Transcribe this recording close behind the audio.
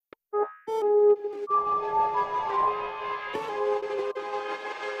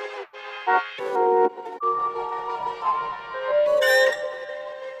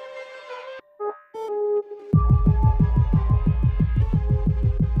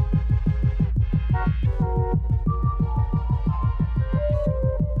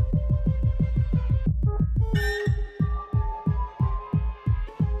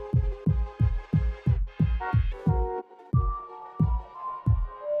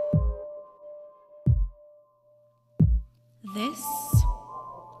This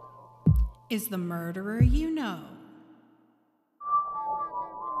is the murderer you know.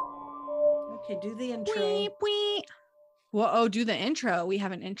 Okay, do the intro. Weep, weep. Well, oh, do the intro. We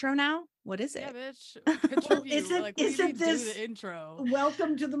have an intro now? What is it? Yeah, bitch. Picture Well, you. isn't- Like, what do you isn't mean, do this- the intro?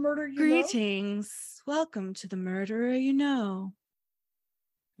 Welcome to the murder you know. Greetings. Welcome to the murderer you know.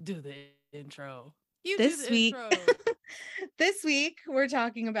 Do the intro. You This do the week, intro. this week, we're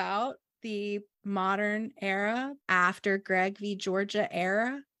talking about the modern era after Greg v. Georgia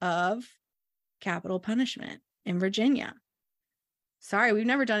era of capital punishment in Virginia. Sorry, we've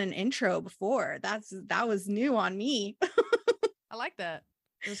never done an intro before. That was new on me. I like that.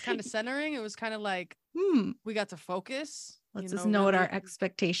 It was kind of centering. It was kind of like we got to focus. Let's just know what our really-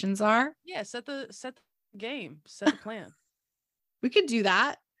 expectations are. Yeah, set the game, set the plan. We could do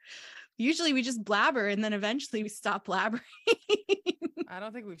that. Usually we just blabber and then eventually we stop blabbering. I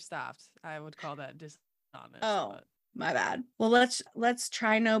don't think we've stopped. I would call that dishonest. Oh. But My bad. Well, let's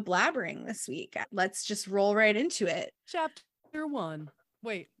try no blabbering this week. Let's just roll right into it. Chapter 1.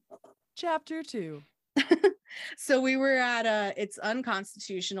 Wait. Chapter 2. So we were at it's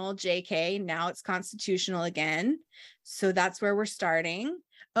unconstitutional, JK. Now it's constitutional again. So that's where we're starting.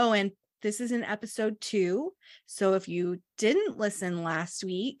 Oh, and this is in episode 2. So if you didn't listen last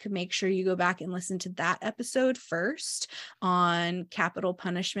week, make sure you go back and listen to that episode first on capital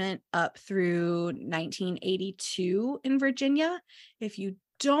punishment up through 1982 in Virginia. If you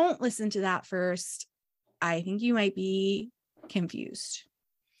don't listen to that first, I think you might be confused.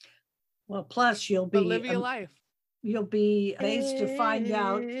 Well, plus you'll But be live your life. you'll be amazed to find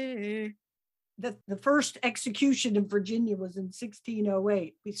out that the first execution in Virginia was in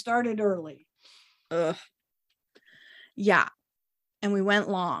 1608. We started early. Ugh. Yeah. And we went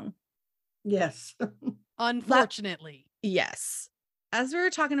long. Yes. Unfortunately. Yes. As we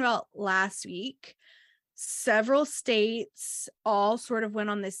were talking about last week, several states all sort of went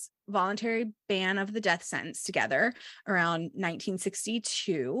on this voluntary ban of the death sentence together around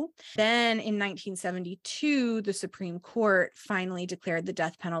 1962. Then in 1972, the Supreme Court finally declared the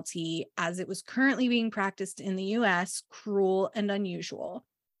death penalty as it was currently being practiced in the US cruel and unusual.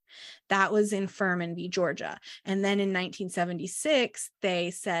 That was in Furman v. Georgia. And then in 1976, they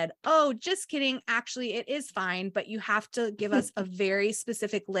said, oh, just kidding. Actually, it is fine, but you have to give us a very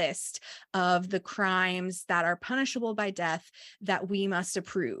specific list of the crimes that are punishable by death that we must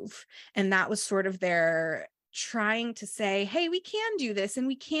approve. And that was sort of their trying to say, hey, we can do this and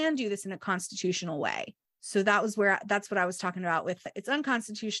we can do this in a constitutional way. So that's what I was talking about with it's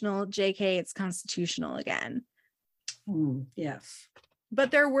unconstitutional, JK, it's constitutional again. Yes. But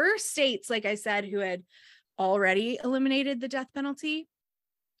there were states, like I said, who had already eliminated the death penalty.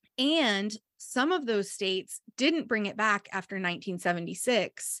 And some of those states didn't bring it back after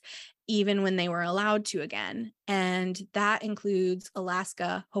 1976, even when they were allowed to again. And that includes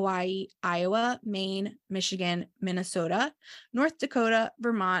Alaska, Hawaii, Iowa, Maine, Michigan, Minnesota, North Dakota,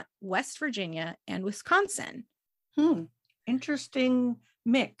 Vermont, West Virginia, and Wisconsin. Interesting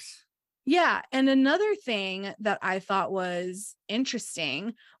mix. Yeah. And another thing that I thought was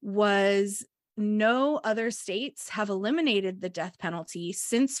interesting was no other states have eliminated the death penalty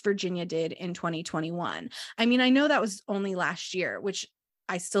since Virginia did in 2021. I mean, I know that was only last year, which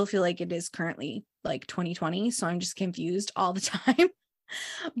I still feel like it is currently like 2020. So I'm just confused all the time.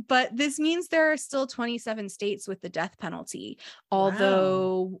 But this means there are still 27 states with the death penalty,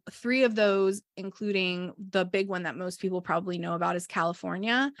 although 3 of those, including the big one that most people probably know about is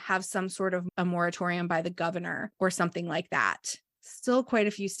California, have some sort of a moratorium by the governor or something like that. Still quite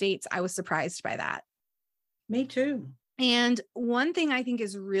a few states. I was surprised by that. Me too. And one thing I think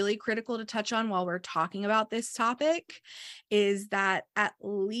is really critical to touch on while we're talking about this topic is that at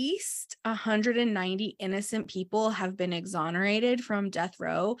least 190 innocent people have been exonerated from death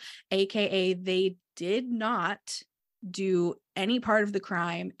row, aka they did not do any part of the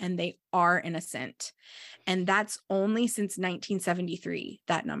crime and they are innocent. And that's only since 1973,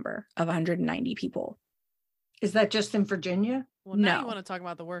 that number of 190 people. Is that just in Virginia? Well, now No. you want to talk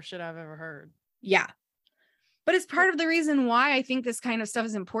about the worst shit I've ever heard. Yeah. But it's part of the reason why I think this kind of stuff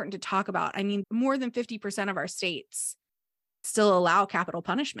is important to talk about. I mean, more than 50% of our states still allow capital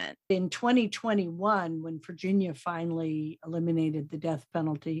punishment. In 2021, when Virginia finally eliminated the death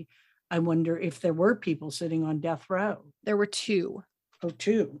penalty, I wonder if there were people sitting on death row. There were 2. Oh,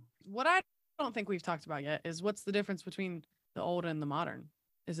 2. What I don't think we've talked about yet is what's the difference between the old and the modern?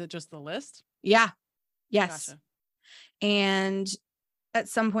 Is it just the list? Yeah. Yes. Gotcha. And at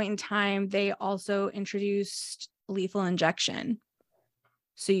some point in time, they also introduced lethal injection.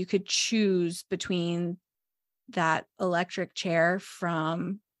 So you could choose between that electric chair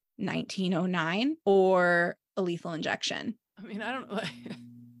from 1909 or a lethal injection. I mean, I don't like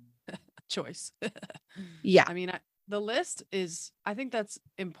choice. Yeah. I mean, the list is, I think that's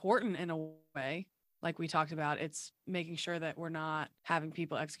important in a way. Like we talked about, it's making sure that we're not having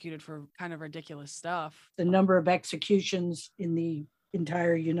people executed for kind of ridiculous stuff. The number of executions in the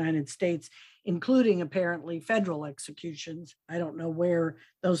entire United States, including apparently federal executions. I don't know where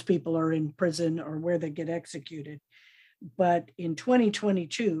those people are in prison or where they get executed. But in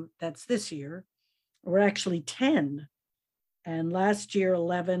 2022, that's this year, we're actually 10. And last year,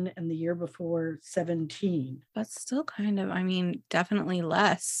 11, and the year before, 17. But still kind of, I mean, definitely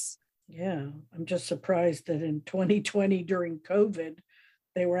less. Yeah, I'm just surprised that in 2020 during COVID,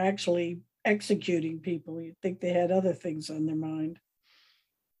 they were actually executing people. You'd think they had other things on their mind.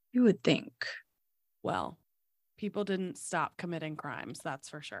 You would think. Well, people didn't stop committing crimes, that's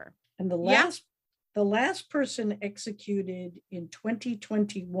for sure. And the last person executed in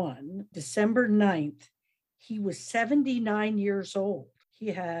 2021, December 9th, he was 79 years old.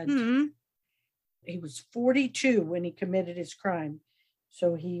 He was 42 when he committed his crime.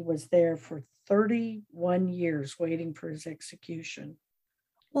 So he was there for 31 years waiting for his execution.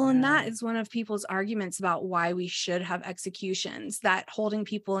 Well, and that is one of people's arguments about why we should have executions, that holding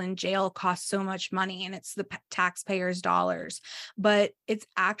people in jail costs so much money and it's the taxpayers' dollars. But it's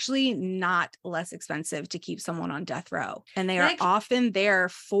actually not less expensive to keep someone on death row. And they are often there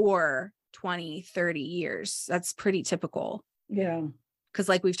for 20, 30 years. That's pretty typical. Yeah. Because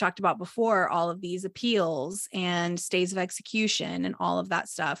like we've talked about before, all of these appeals and stays of execution and all of that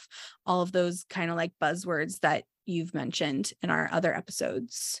stuff, all of those kind of like buzzwords that you've mentioned in our other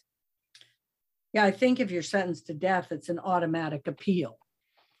episodes. Yeah, I think if you're sentenced to death, it's an automatic appeal.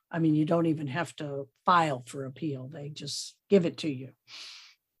 I mean, you don't even have to file for appeal. They just give it to you.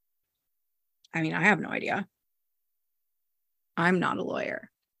 I mean, I have no idea. I'm not a lawyer.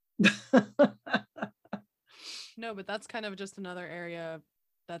 No, but that's kind of just another area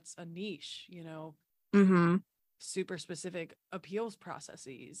that's a niche, you know, super specific appeals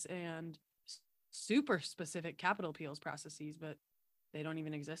processes and super specific capital appeals processes, but they don't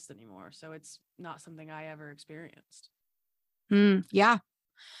even exist anymore. So it's not something I ever experienced. Yeah.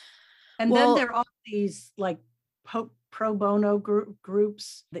 And then there are all these like pro bono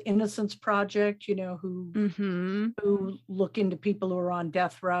groups, the Innocence Project, you know, who look into people who are on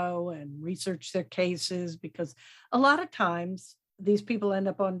death row and research their cases, because a lot of times these people end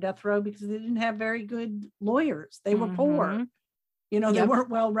up on death row because they didn't have very good lawyers. They were poor, you know, they weren't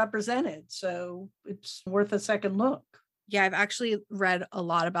well represented. So it's worth a second look. Yeah, I've actually read a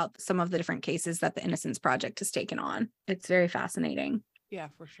lot about some of the different cases that the Innocence Project has taken on. It's very fascinating. Yeah,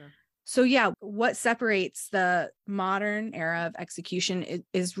 for sure. So yeah, what separates the modern era of execution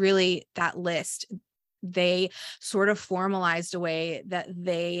is really that list. They sort of formalized a way that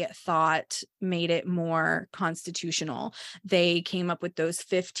they thought made it more constitutional. They came up with those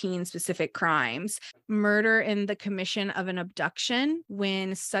 15 specific crimes. Murder in the commission of an abduction,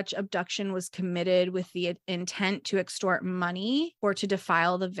 when such abduction was committed with the intent to extort money or to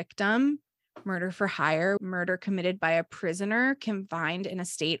defile the victim. Murder for hire, murder committed by a prisoner confined in a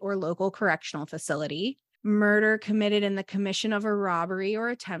state or local correctional facility. Murder committed in the commission of a robbery or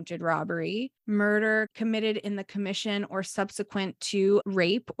attempted robbery. Murder committed in the commission or subsequent to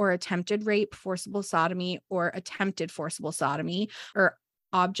rape or attempted rape, forcible sodomy, or attempted forcible sodomy, or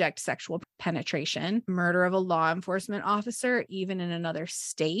object sexual penetration. Murder of a law enforcement officer, even in another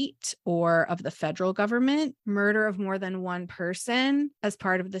state or of the federal government. Murder of more than one person as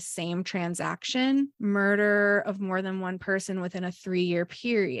part of the same transaction. Murder of more than one person within a 3-year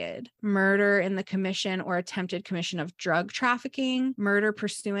period. Murder in the commission or attempted commission of drug trafficking. Murder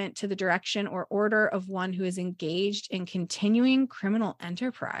pursuant to the direction or order of one who is engaged in continuing criminal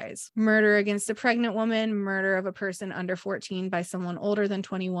enterprise. Murder against a pregnant woman. Murder of a person under 14 by someone older than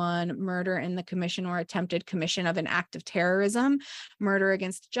 21, murder in the commission or attempted commission of an act of terrorism, murder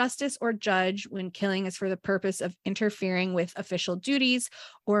against justice or judge when killing is for the purpose of interfering with official duties,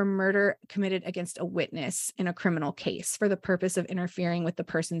 or murder committed against a witness in a criminal case for the purpose of interfering with the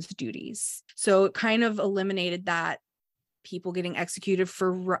person's duties. So it kind of eliminated that people getting executed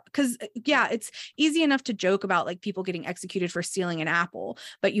for, because yeah, it's easy enough to joke about like people getting executed for stealing an apple,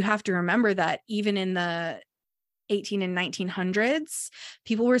 but you have to remember that even in the 18 and 1900s,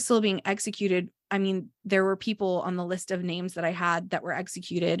 people were still being executed. I mean, there were people on the list of names that I had that were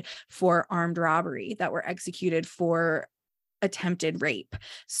executed for armed robbery, that were executed for attempted rape.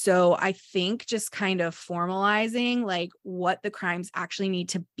 So I think just kind of formalizing like what the crimes actually need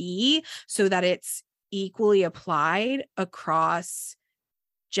to be so that it's equally applied across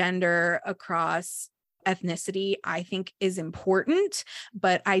gender, across ethnicity, I think, is important,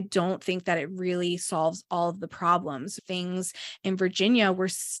 but I don't think that it really solves all of the problems. Things in Virginia were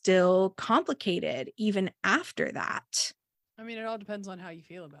still complicated even after that. I mean, it all depends on how you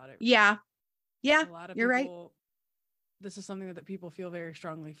feel about it. Yeah. Yeah. A lot of you're right. This is something that people feel very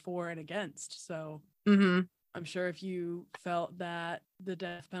strongly for and against. So I'm sure if you felt that the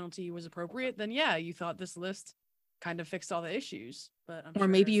death penalty was appropriate, then yeah, you thought this list kind of fixed all the issues. But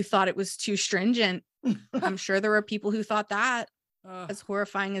maybe you thought it was too stringent. I'm sure there were people who thought that, as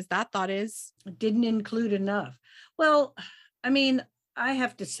horrifying as that thought is. It didn't include enough. Well, I mean, I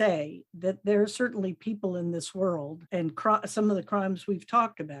have to say that there are certainly people in this world, and some of the crimes we've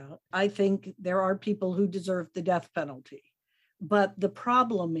talked about, I think there are people who deserve the death penalty. But the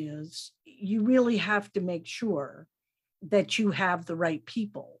problem is you really have to make sure that you have the right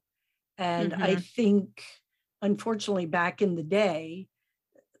people. And I think, unfortunately, back in the day,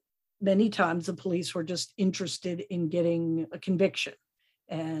 many times the police were just interested in getting a conviction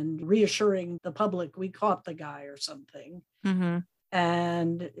and reassuring the public we caught the guy or something.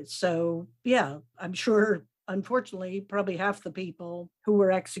 And so, yeah, I'm sure, unfortunately, probably half the people who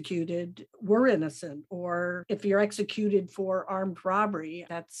were executed were innocent. Or if you're executed for armed robbery,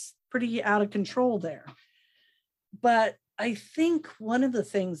 that's pretty out of control there. But I think one of the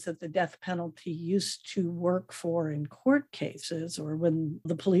things that the death penalty used to work for in court cases, or when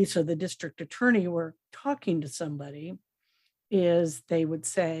the police or the district attorney were talking to somebody, is they would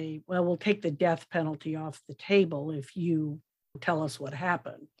say, well, we'll take the death penalty off the table if you tell us what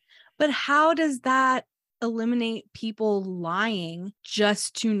happened. But how does that eliminate people lying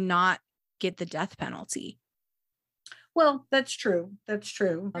just to not get the death penalty? Well, that's true. That's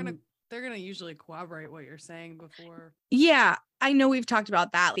true. They're going to usually corroborate what you're saying before. Yeah, I know we've talked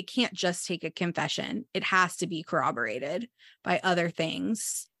about that. They can't just take a confession. It has to be corroborated by other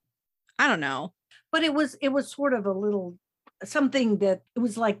things. I don't know. But it was sort of a little something that it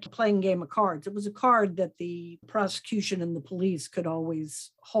was like playing a game of cards. It was a card that the prosecution and the police could always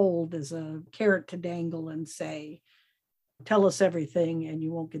hold as a carrot to dangle and say, tell us everything and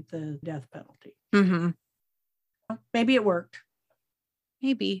you won't get the death penalty. Maybe it worked.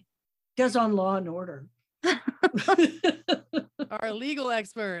 Maybe. Does on Law and Order. Our legal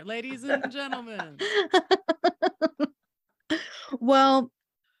expert, ladies and gentlemen. Well,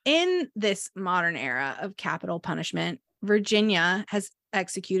 in this modern era of capital punishment, Virginia has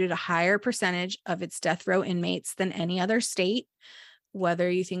executed a higher percentage of its death row inmates than any other state, whether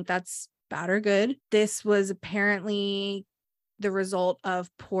you think that's bad or good. This was apparently the result of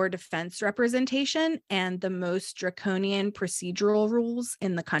poor defense representation and the most draconian procedural rules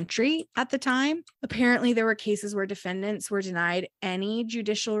in the country at the time. Apparently, there were cases where defendants were denied any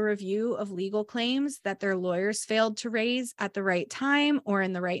judicial review of legal claims that their lawyers failed to raise at the right time or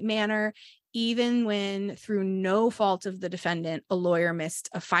in the right manner, even when, through no fault of the defendant, a lawyer missed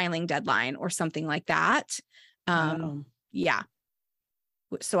a filing deadline or something like that. Yeah.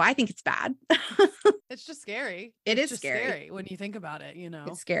 So I think it's bad. It's just scary. It's just scary when you think about it, you know.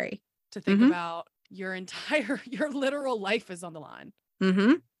 It's scary to think about your literal life is on the line.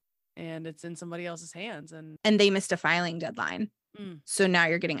 And it's in somebody else's hands. And they missed a filing deadline. So now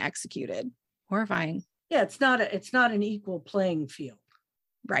you're getting executed. Horrifying. Yeah, it's not an equal playing field.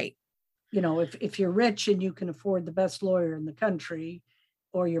 Right. You know, if you're rich and you can afford the best lawyer in the country,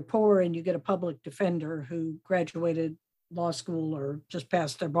 or you're poor and you get a public defender who graduated law school or just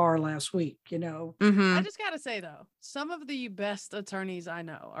passed their bar last week, you know. I just gotta say though, some of the best attorneys I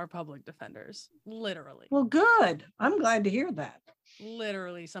know are public defenders, literally. Well, good. I'm glad to hear that.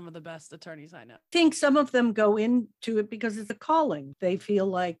 Literally some of the best attorneys I know. I think some of them go into it because it's a calling. They feel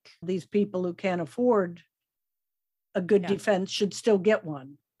like these people who can't afford a good defense should still get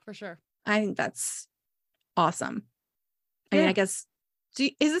one. For sure. I think that's awesome. I mean, I guess,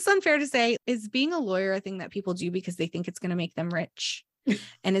 is this unfair to say? Is being a lawyer a thing that people do because they think it's going to make them rich?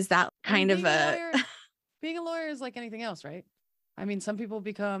 And is that kind of being a lawyer is like anything else, right? I mean, some people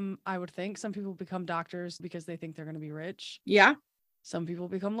become doctors because they think they're going to be rich. Yeah. Some people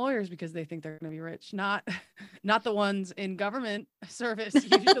become lawyers because they think they're going to be rich. Not the ones in government service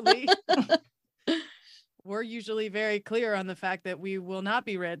usually. We're usually very clear on the fact that we will not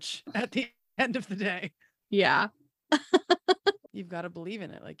be rich at the end of the day. Yeah. You've got to believe in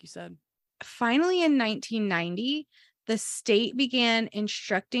it, like you said. Finally, in 1990, the state began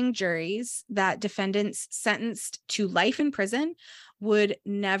instructing juries that defendants sentenced to life in prison would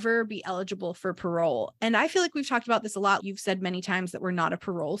never be eligible for parole. And I feel like we've talked about this a lot. You've said many times that we're not a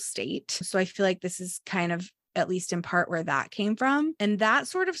parole state. So I feel like this is kind of at least in part where that came from. And that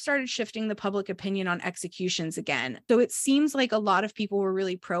sort of started shifting the public opinion on executions again. So it seems like a lot of people were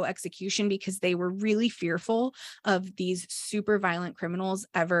really pro-execution because they were really fearful of these super violent criminals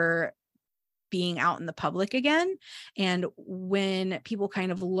ever being out in the public again. And when people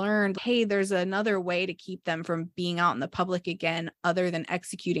kind of learned, hey, there's another way to keep them from being out in the public again, other than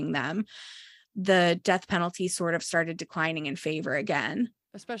executing them, the death penalty sort of started declining in favor again.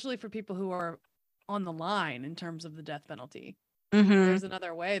 Especially for people who are on the line in terms of the death penalty. Mm-hmm. There's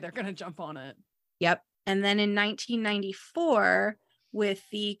another way, they're going to jump on it. Yep. And then in 1994, with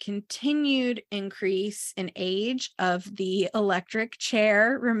the continued increase in age of the electric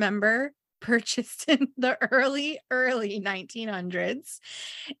chair, remember, purchased in the early 1900s,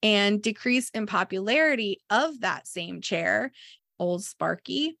 and decrease in popularity of that same chair, Old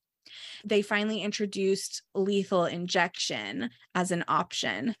Sparky, they finally introduced lethal injection as an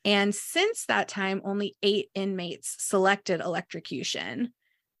option. And since that time, only 8 inmates selected electrocution.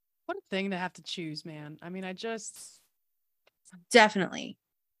 What a thing to have to choose, man. I mean, Definitely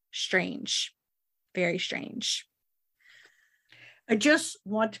strange. Very strange. I just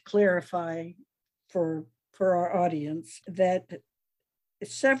want to clarify for our audience that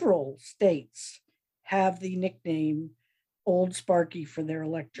several states have the nickname Old Sparky for their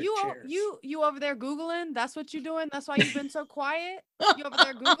electric chairs. You over there Googling? That's what you're doing? That's why you've been so quiet? You over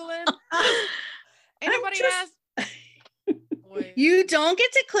there Googling? Anybody ask? You don't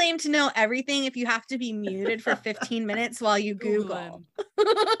get to claim to know everything if you have to be muted for 15 minutes while you Google.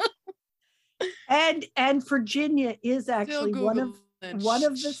 And Virginia is actually one of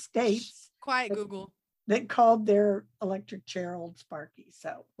the states. Quiet Google. That called their electric chair Old Sparky.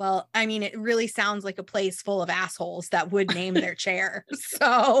 So, well, I mean, it really sounds like a place full of assholes that would name their chair.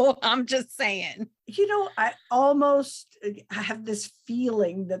 So I'm just saying. You know, I have this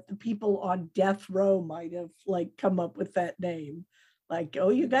feeling that the people on death row might have come up with that name. Like, oh,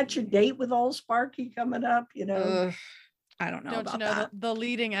 you got your date with Old Sparky coming up, you know. I don't know. Don't about you know that. The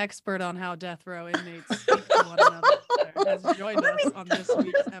leading expert on how death row inmates speak to one another has joined us on this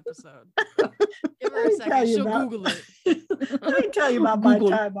week's episode. Give her a second. She'll Google it. Let me tell you about my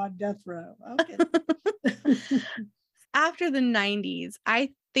time on death row. Okay. After the 90s,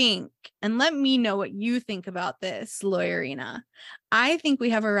 I think, and let me know what you think about this, Lawyerina. I think we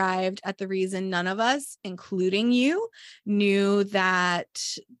have arrived at the reason none of us, including you, knew that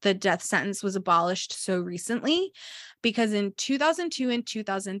the death sentence was abolished so recently. Because in 2002 and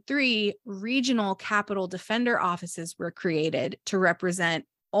 2003, regional capital defender offices were created to represent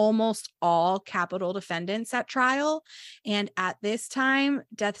almost all capital defendants at trial. And at this time,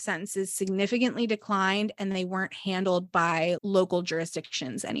 death sentences significantly declined and they weren't handled by local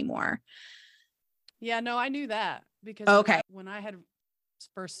jurisdictions anymore. Yeah, no, I knew that because when I had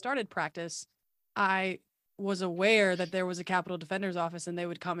first started practice, I was aware that there was a capital defender's office and they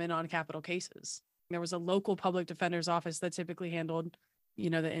would come in on capital cases. There was a local public defender's office that typically handled, the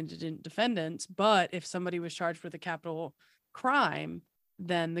indigent defendants. But if somebody was charged with a capital crime,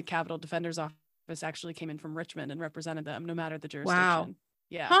 then the capital defender's office actually came in from Richmond and represented them, no matter the jurisdiction. Wow.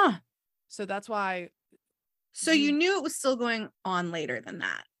 Yeah. Huh. So that's why. So you knew it was still going on later than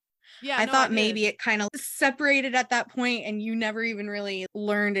that. Yeah. I thought maybe it kind of separated at that point and you never even really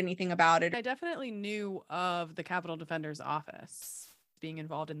learned anything about it. I definitely knew of the capital defender's office being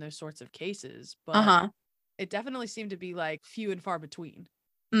involved in those sorts of cases, but it definitely seemed to be few and far between.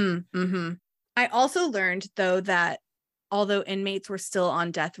 Mm-hmm. I also learned though that although inmates were still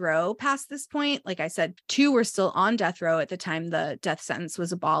on death row past this point, like I said, 2 were still on death row at the time the death sentence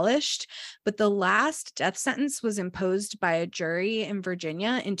was abolished, but the last death sentence was imposed by a jury in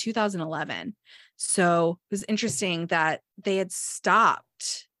Virginia in 2011. So it was interesting that they had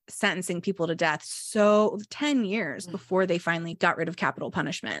stopped sentencing people to death 10 years before they finally got rid of capital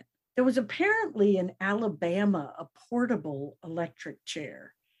punishment. There was apparently in Alabama a portable electric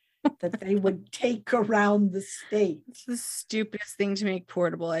chair that they would take around the state. It's the stupidest thing to make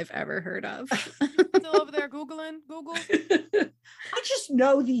portable I've ever heard of. Still over there Googling? Google? I just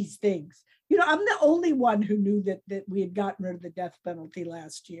know these things. I'm the only one who knew that we had gotten rid of the death penalty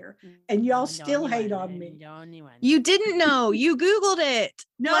last year. And y'all still hate on me. You didn't know. You Googled it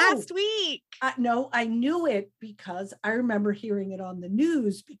last week. No, I knew it because I remember hearing it on the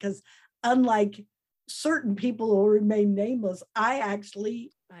news because unlike certain people who remain nameless, I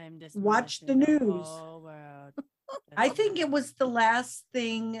actually watched the news. I think it was the last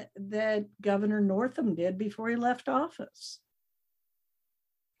thing that Governor Northam did before he left office.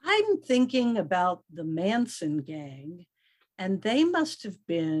 I'm thinking about the Manson gang, and they must have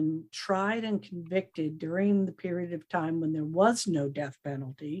been tried and convicted during the period of time when there was no death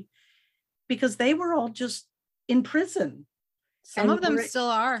penalty, because they were all just in prison. Some of them still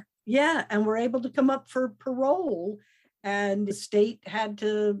are. Yeah. And were able to come up for parole, and the state had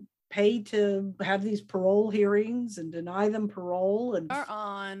to pay to have these parole hearings and deny them parole. And are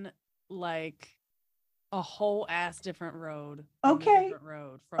on like a whole ass different road. Okay. Different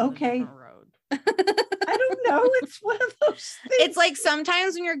road from the different road. I don't know. It's one of those things. It's like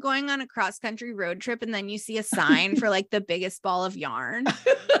sometimes when you're going on a cross-country road trip and then you see a sign for like the biggest ball of yarn.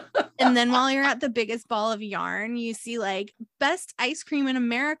 And then while you're at the biggest ball of yarn, you see like best ice cream in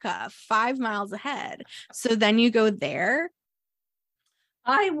America 5 miles ahead. So then you go there.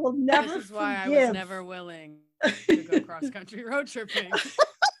 I will never This is why I was never willing to go cross-country road tripping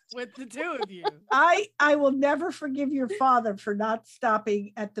with the two of you. I will never forgive your father for not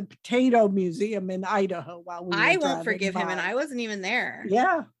stopping at the Potato Museum in Idaho while we were I won't forgive him, and by. I wasn't even there.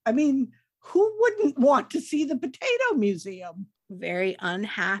 Yeah. I mean, who wouldn't want to see the Potato Museum? Very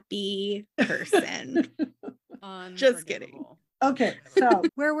unhappy person. Just kidding. Okay, so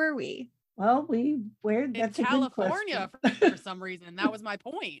where were we? Well, that's in California for some reason. That was my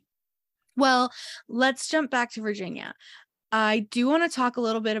point. Well, let's jump back to Virginia. I do want to talk a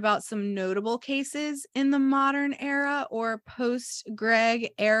little bit about some notable cases in the modern era or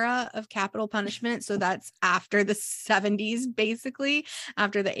post-Gregg era of capital punishment. So that's after the 70s, basically,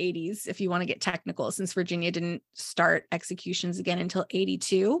 after the 80s, if you want to get technical, since Virginia didn't start executions again until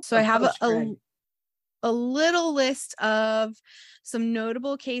 82. So I have a little list of some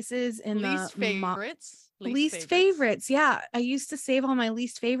notable cases in least favorites. Least favorites. Yeah. I used to save all my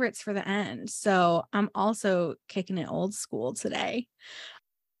least favorites for the end. So I'm also kicking it old school today.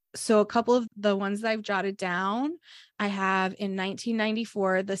 So a couple of the ones that I've jotted down, I have in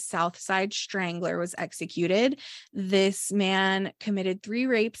 1994, the South Side Strangler was executed. This man committed 3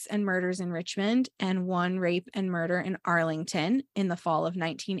 rapes and murders in Richmond and 1 rape and murder in Arlington in the fall of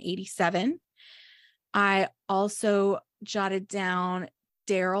 1987. I also jotted down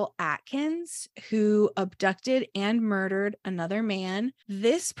Daryl Atkins, who abducted and murdered another man.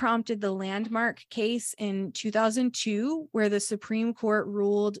 This prompted the landmark case in 2002, where the Supreme Court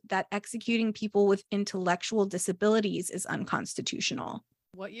ruled that executing people with intellectual disabilities is unconstitutional.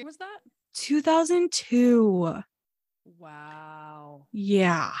 What year was that? 2002. Wow.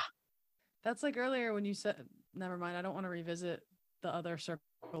 Yeah. That's like earlier when you said, never mind, I don't want to revisit the other circle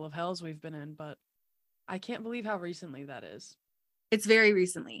of hells we've been in, but I can't believe how recently that is. It's very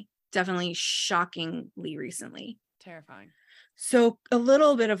recently, definitely shockingly recently. Terrifying. So a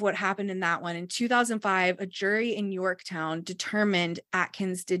little bit of what happened in that one. In 2005, a jury in Yorktown determined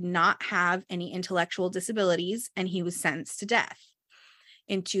Atkins did not have any intellectual disabilities and he was sentenced to death.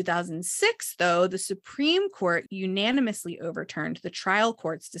 In 2006, though, the Supreme Court unanimously overturned the trial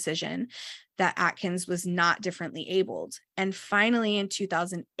court's decision that Atkins was not differently abled. And finally, in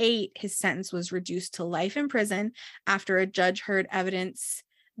 2008, his sentence was reduced to life in prison after a judge heard evidence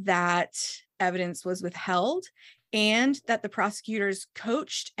that evidence was withheld and that the prosecutors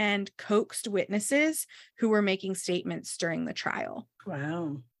coached and coaxed witnesses who were making statements during the trial.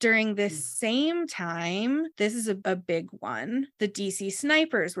 Wow. During this same time, this is a big one. The DC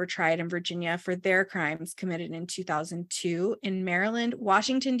snipers were tried in Virginia for their crimes committed in 2002 in Maryland,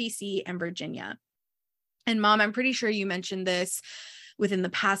 Washington, DC, and Virginia. And Mom, I'm pretty sure you mentioned this within the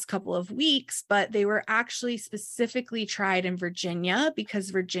past couple of weeks, but they were actually specifically tried in Virginia because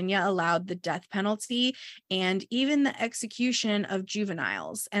Virginia allowed the death penalty and even the execution of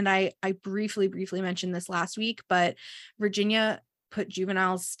juveniles. And I briefly mentioned this last week, but Virginia put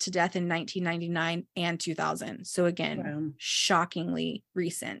juveniles to death in 1999 and 2000. So again, shockingly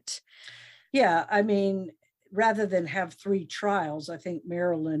recent. Yeah, I mean, rather than have 3 trials, I think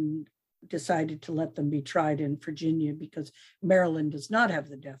Maryland decided to let them be tried in Virginia because Maryland does not have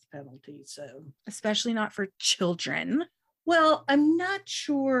the death penalty. So, especially not for children. Well, I'm not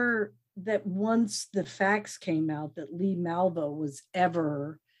sure that once the facts came out that Lee Malvo was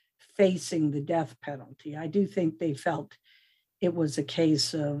ever facing the death penalty. I do think they felt it was a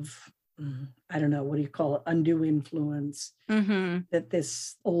case of, I don't know, what do you call it? Undue influence, that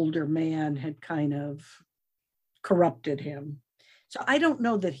this older man had kind of corrupted him. So I don't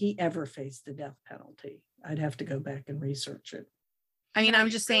know that he ever faced the death penalty. I'd have to go back and research it. I mean, I'm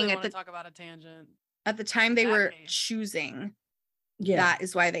just saying talk about a tangent. At the time they were choosing, that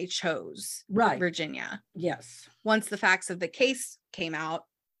is why they chose Virginia. Yes. Once the facts of the case came out,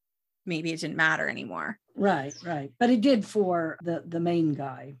 maybe it didn't matter anymore. Right. But it did for the main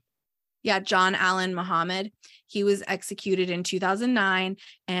guy. Yeah, John Allen Muhammad. He was executed in 2009,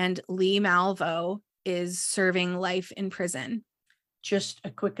 and Lee Malvo is serving life in prison. Just a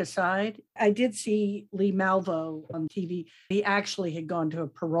quick aside, I did see Lee Malvo on TV. He actually had gone to a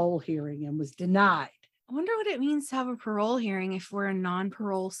parole hearing and was denied. I wonder what it means to have a parole hearing if we're a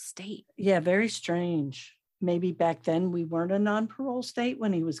non-parole state. Yeah, very strange. Maybe back then we weren't a non-parole state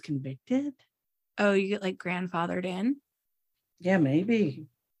when he was convicted. Oh, you get like grandfathered in? Yeah, maybe.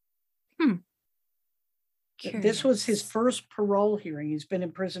 This was his first parole hearing. He's been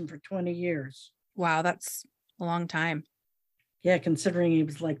in prison for 20 years. Wow, that's a long time. Yeah, considering he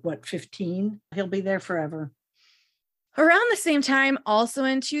was like, what, 15? He'll be there forever. Around the same time, also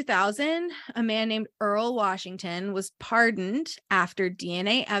in 2000, a man named Earl Washington was pardoned after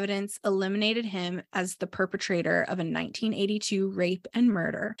DNA evidence eliminated him as the perpetrator of a 1982 rape and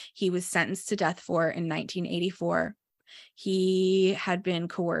murder he was sentenced to death for in 1984. He had been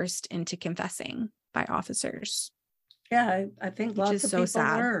coerced into confessing by officers. Yeah, I think lots of people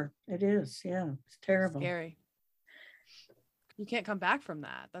sad. were. It is. Yeah, it's terrible. Scary. You can't come back from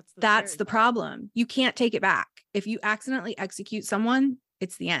that. That's the problem. You can't take it back. If you accidentally execute someone,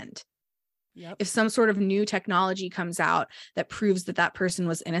 it's the end. Yep. If some sort of new technology comes out that proves that that person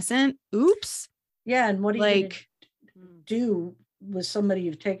was innocent, oops. Yeah, and what do you do with somebody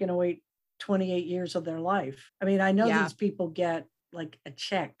you've taken away 28 years of their life? I mean, I know these people get like a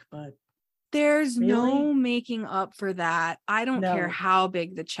check, but there's no making up for that. I don't care how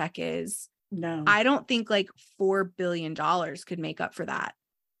big the check is. No. I don't think like $4 billion could make up for that.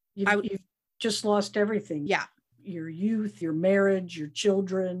 You've just lost everything. Yeah. Your youth, your marriage, your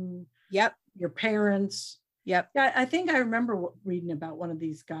children. Yep. Your parents. Yep. Yeah, I think I remember reading about one of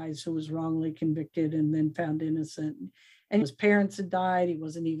these guys who was wrongly convicted and then found innocent. And his parents had died. He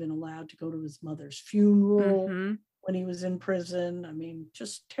wasn't even allowed to go to his mother's funeral when he was in prison. I mean,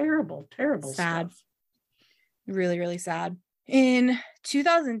 just terrible, terrible sad stuff. Really, really sad. In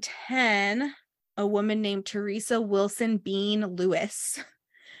 2010, a woman named Teresa Wilson Bean Lewis,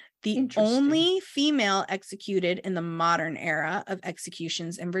 the only female executed in the modern era of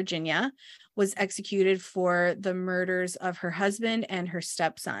executions in Virginia, was executed for the murders of her husband and her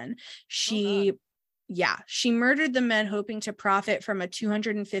stepson. She murdered the men hoping to profit from a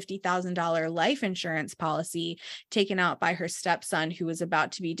 $250,000 life insurance policy taken out by her stepson, who was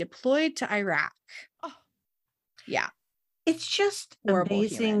about to be deployed to Iraq. Oh. Yeah. It's just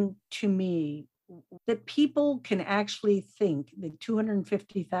amazing to me that people can actually think that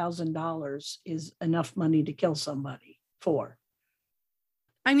 $250,000 is enough money to kill somebody for.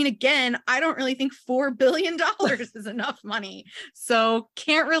 I mean, again, I don't really think $4 billion is enough money. So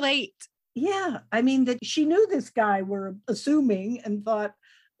can't relate. Yeah. I mean, that she knew this guy, we're assuming, and thought,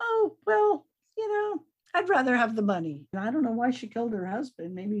 oh, well, I'd rather have the money. And I don't know why she killed her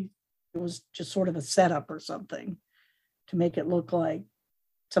husband. Maybe it was just sort of a setup or something to make it look like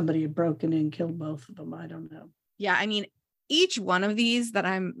somebody had broken in and killed both of them. I don't know. Yeah, I mean, each one of these that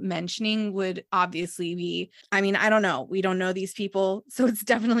I'm mentioning would obviously be, I mean, I don't know. We don't know these people. So it's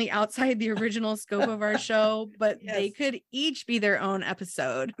definitely outside the original scope of our show, but they could each be their own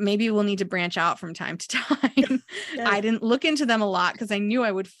episode. Maybe we'll need to branch out from time to time. I didn't look into them a lot because I knew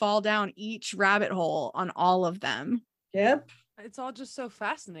I would fall down each rabbit hole on all of them. Yep. It's all just so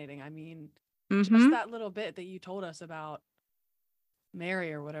fascinating. I mean, just that little bit that you told us about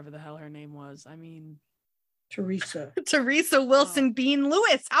Mary or whatever the hell her name was. I mean, Teresa Wilson Bean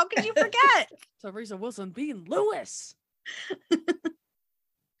Lewis. How could you forget? Teresa Wilson Bean Lewis.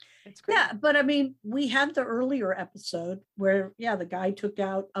 It's crazy. Yeah, but I mean, we had the earlier episode where, the guy took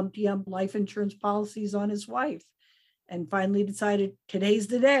out umpty-ump life insurance policies on his wife and finally decided today's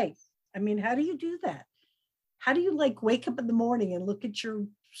the day. I mean, how do you do that? How do you wake up in the morning and look at your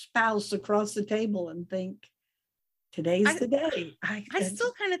spouse across the table and think, today's the day? I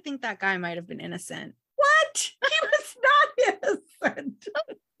still kind of think that guy might have been innocent. What? He was not innocent.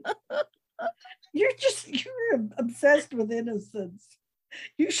 You're obsessed with innocence.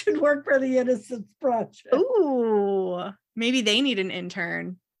 You should work for the Innocence Project. Ooh, maybe they need an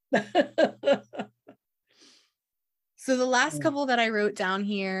intern. So the last couple that I wrote down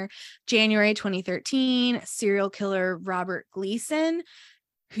here, January 2013, serial killer Robert Gleason,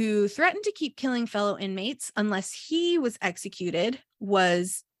 who threatened to keep killing fellow inmates unless he was executed,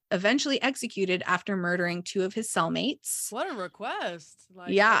 was eventually executed after murdering two of his cellmates. What a request.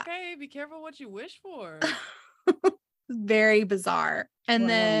 Okay, be careful what you wish for. Very bizarre. And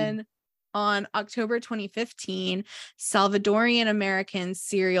then on October 2015, Salvadorian American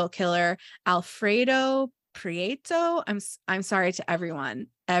serial killer Alfredo Prieto. I'm sorry to everyone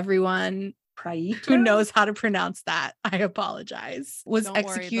Prieto? who knows how to pronounce that. I apologize. Was Don't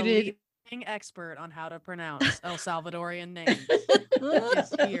executed. Worry, the leading expert on how to pronounce El Salvadorian names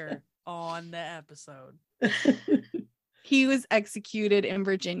is here on the episode. he was executed in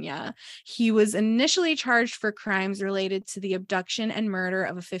Virginia. He was initially charged for crimes related to the abduction and murder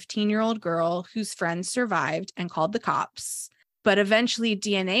of a 15-year-old girl whose friends survived and called the cops. But eventually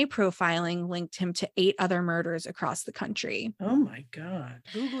DNA profiling linked him to 8 other murders across the country. Oh my God.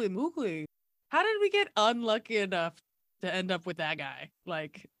 Googly moogly. How did we get unlucky enough to end up with that guy?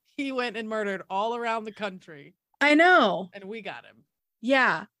 Like, he went and murdered all around the country. I know. And we got him.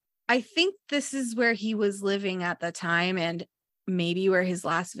 Yeah. I think this is where he was living at the time and maybe where his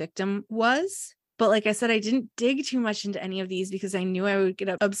last victim was. But like I said, I didn't dig too much into any of these because I knew I would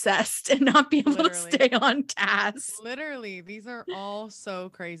get obsessed and not be able to stay on task. Literally, these are all so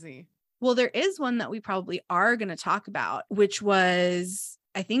crazy. Well, there is one that we probably are going to talk about, which was,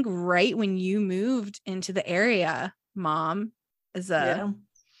 I think, right when you moved into the area, Mom, as a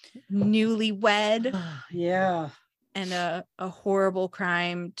newlywed. Yeah. And a horrible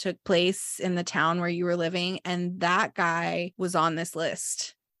crime took place in the town where you were living. And that guy was on this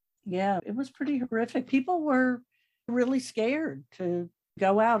list. Yeah, it was pretty horrific. People were really scared to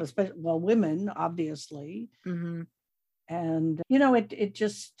go out, especially, well, women, obviously. Mm-hmm. And, you know, it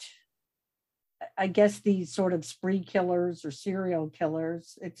just, I guess these sort of spree killers or serial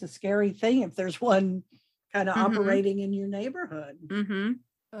killers, it's a scary thing if there's one kind of operating in your neighborhood. Mm-hmm.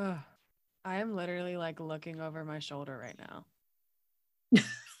 Ugh. I am literally like looking over my shoulder right now.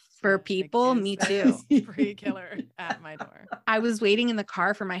 For people, me too. Spree killer at my door. I was waiting in the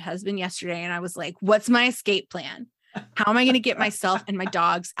car for my husband yesterday and I was like, what's my escape plan? How am I going to get myself and my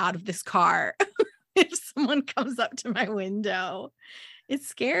dogs out of this car if someone comes up to my window? It's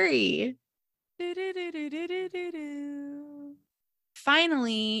scary.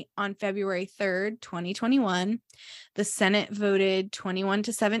 Finally, on February 3rd, 2021, the Senate voted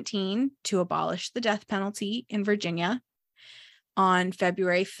 21-17 to abolish the death penalty in Virginia. On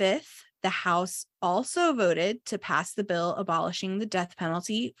February 5th, the House also voted to pass the bill abolishing the death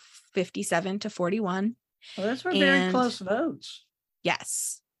penalty 57-41. Well, those were very close votes.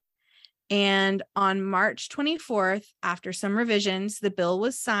 Yes. And on March 24th, after some revisions, the bill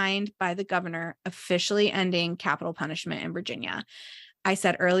was signed by the governor, officially ending capital punishment in Virginia. I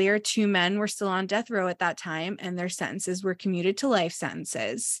said earlier, 2 men were still on death row at that time, and their sentences were commuted to life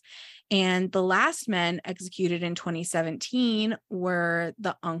sentences. And the last men executed in 2017 were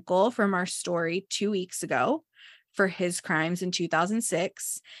the uncle from our story 2 weeks ago for his crimes in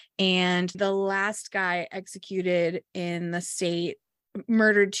 2006. And the last guy executed in the state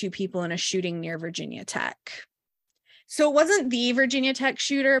murdered 2 people in a shooting near Virginia Tech. So it wasn't the Virginia Tech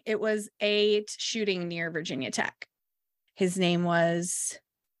shooter. It was a shooting near Virginia Tech. His name was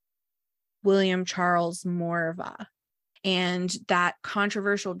William Charles Morva. And that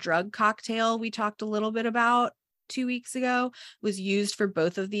controversial drug cocktail we talked a little bit about 2 weeks ago was used for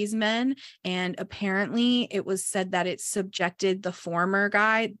both of these men. And apparently it was said that it subjected the former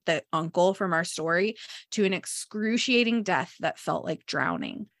guy, the uncle from our story, to an excruciating death that felt like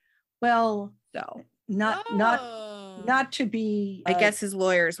drowning. Well, so not to be, I guess his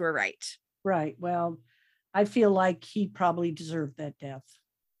lawyers were right. Right. Well, I feel like he probably deserved that death.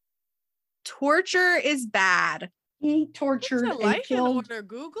 Torture is bad. He tortured and killed.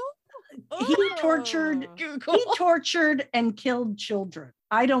 Google? He tortured and killed children.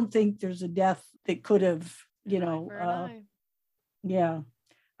 I don't think there's a death that could have, yeah.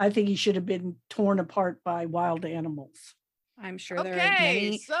 I think he should have been torn apart by wild animals. I'm sure there are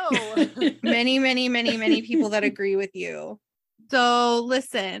many people that agree with you. So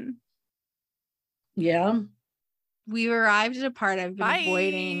listen. Yeah. We've arrived at a part I've been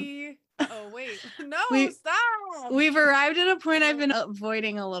avoiding. Oh, wait. No, stop. We've arrived at a point I've been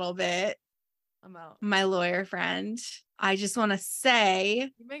avoiding a little bit. I'm out. My lawyer friend. I just want to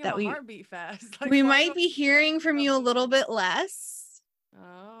say that heartbeat fast. Like, we might be hearing from you a little bit less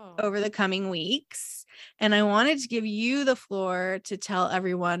over the coming weeks. And I wanted to give you the floor to tell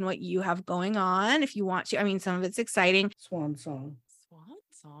everyone what you have going on if you want to. I mean, some of it's exciting. Swan song. Swan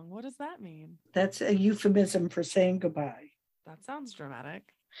song? What does that mean? That's a euphemism for saying goodbye. That sounds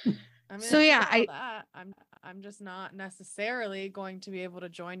dramatic. I mean, so yeah, I'm just not necessarily going to be able to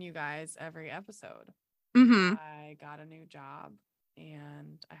join you guys every episode. Mm-hmm. I got a new job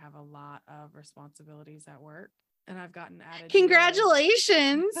and I have a lot of responsibilities at work, and I've gotten added.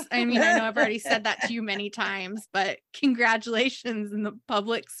 Congratulations! I mean, I know I've already said that to you many times, but congratulations in the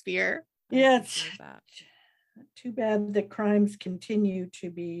public sphere. Yeah, too bad that crimes continue to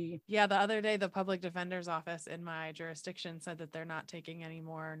be. Yeah, the other day, the public defender's office in my jurisdiction said that they're not taking any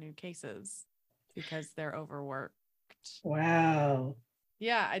more new cases because they're overworked. Wow.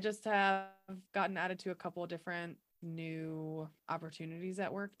 Yeah, I just have gotten added to a couple of different new opportunities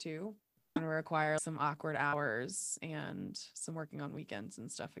at work too. to require some awkward hours and some working on weekends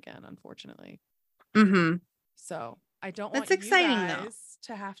and stuff again, unfortunately. So I don't want you guys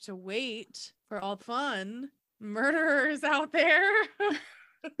to have to wait for all the fun murderers out there.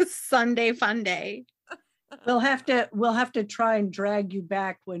 Sunday fun day. We'll have to try and drag you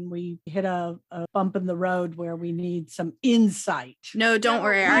back when we hit a bump in the road where we need some insight. No, don't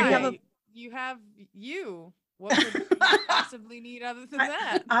worry. You have you. What would you possibly need other than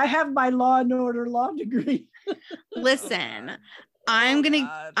that? I have my law and order law degree. Listen,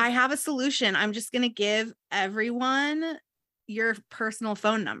 I have a solution. I'm just going to give everyone your personal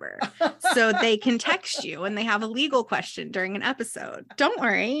phone number so they can text you when they have a legal question during an episode. Don't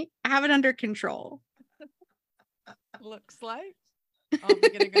worry. I have it under control. Looks like I'll be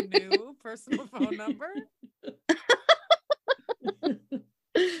getting a new personal phone number.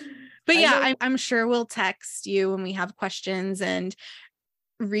 But yeah, I'm sure we'll text you when we have questions and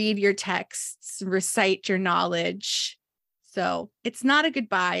read your texts, recite your knowledge. So it's not a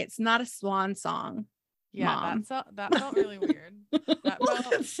goodbye. It's not a swan song. Yeah, Mom. that felt really weird.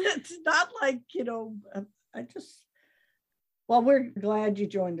 It's not like, we're glad you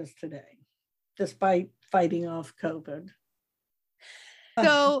joined us today, despite fighting off COVID.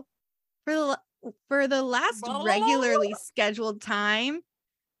 So for the last regularly scheduled time,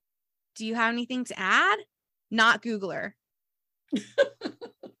 do you have anything to add? Not Googler. I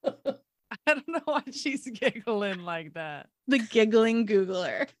don't know why she's giggling like that. The giggling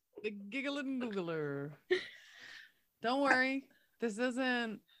Googler. The giggling Googler. Don't worry. This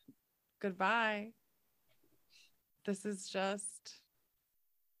isn't goodbye. This is just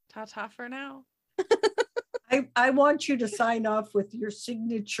ta-ta for now. I want you to sign off with your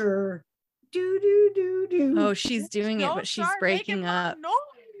signature do. Oh, she's doing it, but she's breaking up. Noise.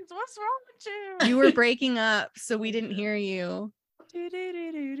 What's wrong with you? You were breaking up, so we didn't hear you.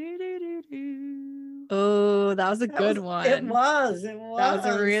 Oh, that was a good one. It was. That was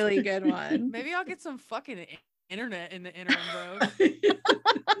a really good one. Maybe I'll get some fucking internet in the interim, bro.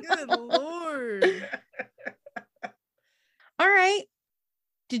 Good Lord. All right.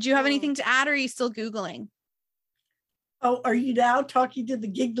 Did you have anything to add, or are you still Googling? Oh, are you now talking to the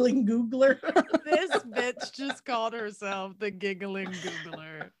giggling Googler? This bitch just called herself the giggling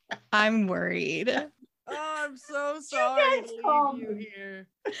Googler. I'm worried. Oh, I'm so sorry to leave you here.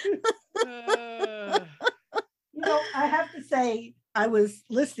 I have to say, I was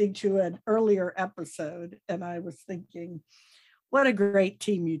listening to an earlier episode and I was thinking, what a great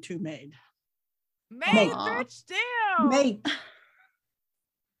team you two made. Made, bitch, damn. Made.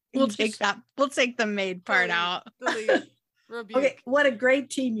 We'll take the made part out. Okay, what a great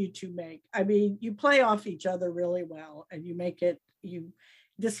team you two make. I mean, you play off each other really well, and you make it,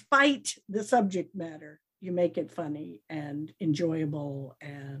 despite the subject matter, you make it funny and enjoyable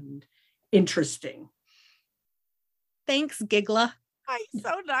and interesting. Thanks, Giggler. You're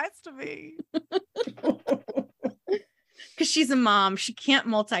so nice to me. Because she's a mom. She can't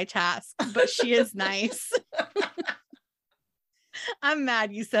multitask, but she is nice. I'm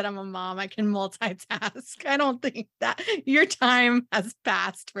mad you said I'm a mom. I can multitask. I don't think that your time has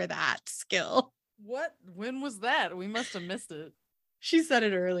passed for that skill. What? When was that? We must have missed it. She said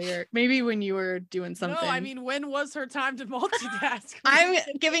it earlier. Maybe when you were doing something. No, I mean, when was her time to multitask? I'm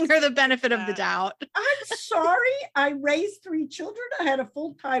giving her the benefit of the doubt. I'm sorry. I raised 3 children. I had a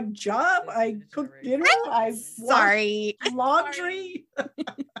full-time job. I cooked dinner. I washed laundry.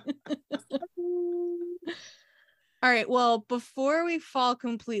 All right. Well, before we fall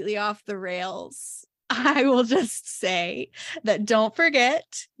completely off the rails, I will just say that don't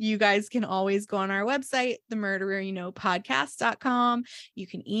forget, you guys can always go on our website, themurdereryouKnowpodcast.com. You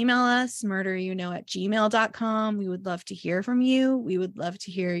can email us, murdereryouKnow@gmail.com. We would love to hear from you. We would love to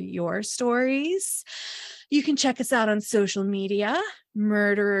hear your stories. You can check us out on social media,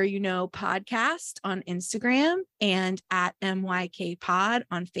 Murderer You Know Podcast on Instagram and at MYK Pod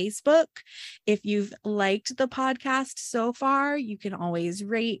on Facebook. If you've liked the podcast so far, you can always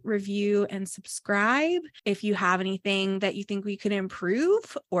rate, review, and subscribe. If you have anything that you think we could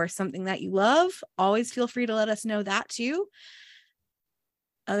improve or something that you love, always feel free to let us know that too.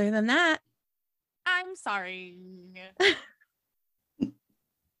 Other than that, I'm sorry.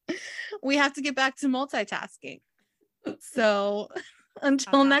 We have to get back to multitasking. So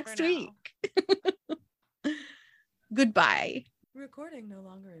until next week. Goodbye. Recording no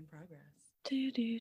longer in progress.